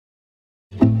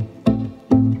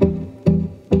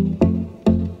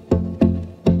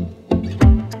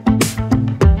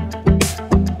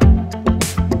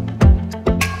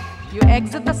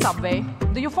subway,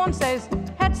 your phone says,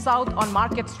 head south on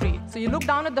Market Street. So you look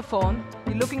down at the phone,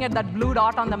 you're looking at that blue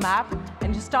dot on the map,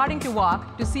 and you're starting to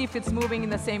walk to see if it's moving in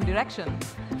the same direction.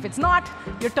 If it's not,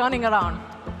 you're turning around.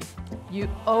 You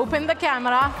open the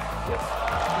camera.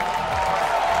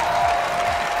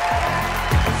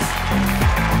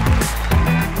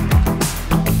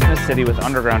 In a city with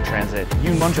underground transit,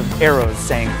 you bunch of arrows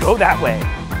saying, go that way.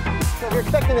 So if you're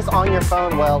expecting this on your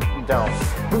phone, well, you don't.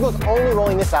 Google's only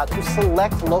rolling this out to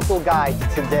select local guides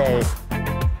today.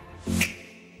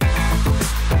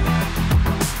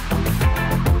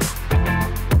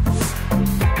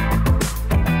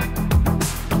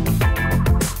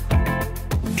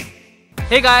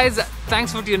 Hey guys,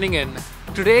 thanks for tuning in.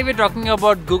 Today we're talking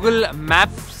about Google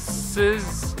Maps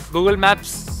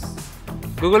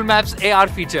AR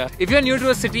feature. If you're new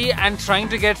to a city and trying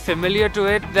to get familiar to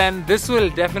it, then this will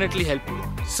definitely help you.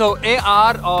 So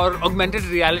AR or augmented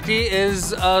reality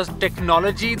is a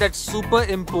technology that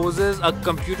superimposes a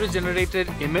computer-generated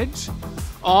image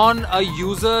on a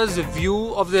user's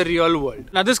view of the real world.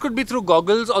 Now this could be through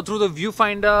goggles or through the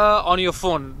viewfinder on your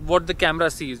phone, what the camera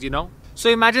sees, you know. So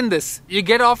imagine this, you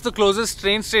get off the closest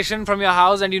train station from your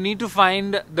house and you need to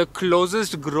find the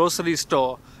closest grocery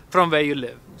store from where you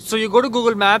live. So you go to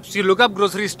Google Maps, you look up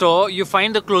grocery store, you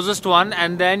find the closest one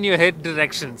and then you hit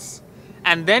directions.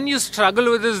 And then you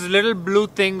struggle with this little blue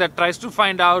thing that tries to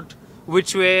find out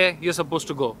which way you're supposed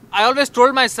to go. I always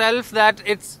told myself that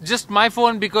it's just my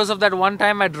phone because of that one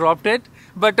time I dropped it.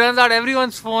 But turns out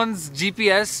everyone's phone's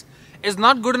GPS is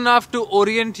not good enough to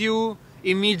orient you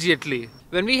immediately.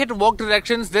 When we hit walk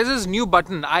directions, there's this new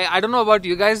button. I don't know about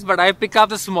you guys, but I pick up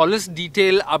the smallest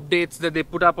detail updates that they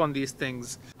put up on these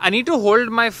things. I need to hold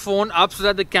my phone up so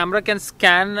that the camera can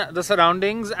scan the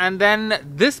surroundings and then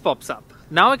this pops up.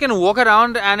 Now I can walk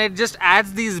around and it just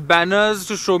adds these banners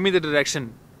to show me the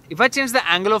direction. If I change the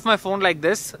angle of my phone like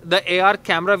this, the AR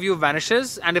camera view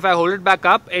vanishes and if I hold it back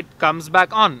up, it comes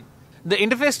back on. The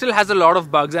interface still has a lot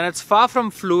of bugs and it's far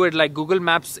from fluid like Google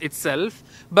Maps itself.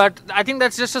 But I think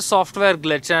that's just a software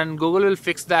glitch and Google will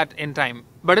fix that in time.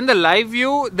 But in the live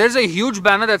view, there's a huge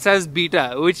banner that says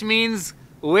beta, which means,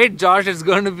 wait Josh, it's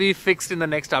going to be fixed in the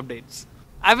next updates.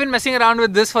 I've been messing around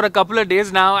with this for a couple of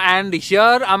days now and here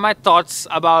are my thoughts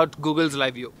about Google's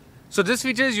live view. So this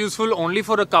feature is useful only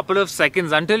for a couple of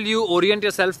seconds until you orient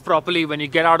yourself properly when you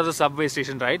get out of the subway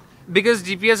station, right? Because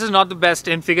GPS is not the best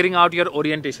in figuring out your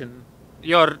orientation,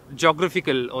 your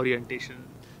geographical orientation.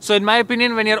 So in my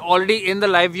opinion, when you're already in the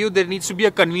live view, there needs to be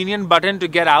a convenient button to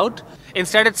get out.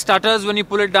 Instead, it stutters when you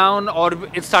pull it down or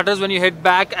it stutters when you hit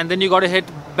back and then you got to hit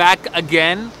back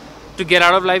again to get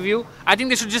out of live view. I think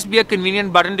there should just be a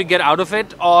convenient button to get out of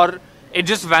it or it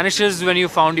just vanishes when you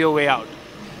found your way out.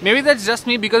 Maybe that's just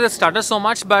me because it stutters so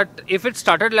much, but if it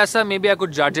stuttered lesser, maybe I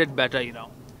could judge it better, you know.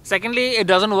 Secondly, it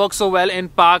doesn't work so well in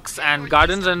parks and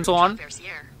gardens and so on.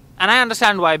 And I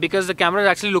understand why, because the camera is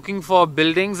actually looking for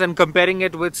buildings and comparing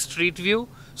it with street view.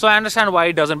 So I understand why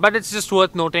it doesn't, but it's just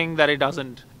worth noting that it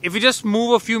doesn't. If you just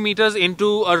move a few meters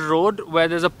into a road where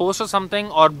there's a post or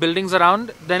something or buildings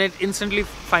around, then it instantly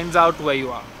finds out where you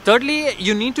are. Thirdly,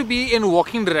 you need to be in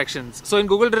walking directions. So in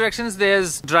Google directions,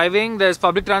 there's driving, there's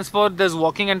public transport, there's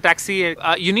walking and taxi.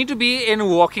 You need to be in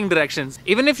walking directions.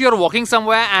 Even if you're walking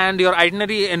somewhere and your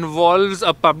itinerary involves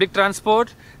a public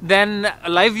transport, then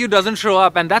live view doesn't show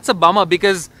up. And that's a bummer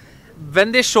because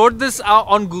when they showed this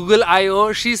on Google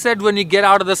I/O, she said when you get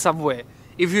out of the subway.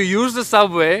 If you use the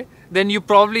subway, then you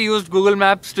probably used Google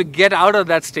Maps to get out of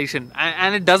that station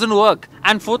and it doesn't work.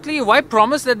 And fourthly, why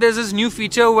promise that there's this new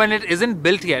feature when it isn't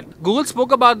built yet? Google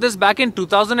spoke about this back in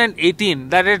 2018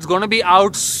 that it's going to be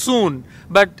out soon.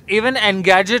 But even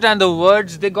Engadget and The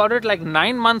Verge, they got it like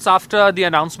 9 months after the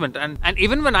announcement. And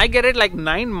even when I get it like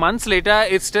 9 months later,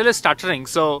 it still is stuttering.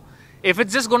 So if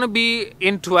it's just going to be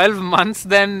in 12 months,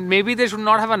 then maybe they should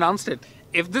not have announced it.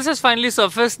 If this has finally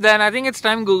surfaced, then I think it's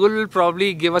time Google will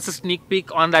probably give us a sneak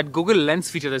peek on that Google Lens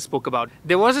feature they spoke about.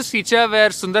 There was this feature where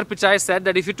Sundar Pichai said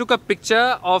that if you took a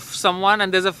picture of someone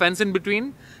and there's a fence in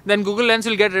between, then Google Lens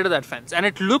will get rid of that fence. And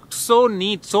it looked so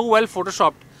neat, so well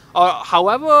photoshopped. Or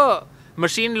however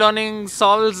machine learning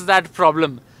solves that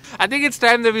problem. I think it's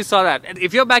time that we saw that.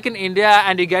 If you're back in India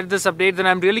and you get this update, then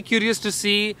I'm really curious to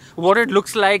see what it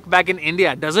looks like back in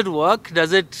India. Does it work?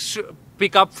 Does it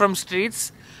pick up from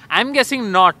streets? I'm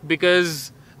guessing not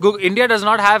because India does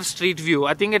not have street view.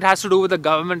 I think it has to do with the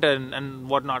government and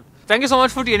whatnot. Thank you so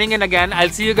much for tuning in again. I'll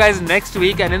see you guys next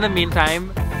week and in the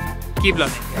meantime, keep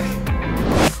learning.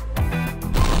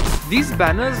 These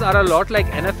banners are a lot like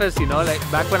NFS, you know, like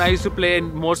back when I used to play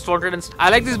in Most Wanted and I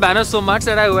like these banners so much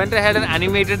that I went ahead and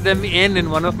animated them in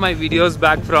one of my videos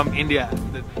back from India.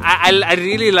 I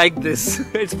really like this.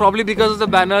 It's probably because of the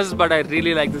banners, but I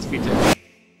really like this feature.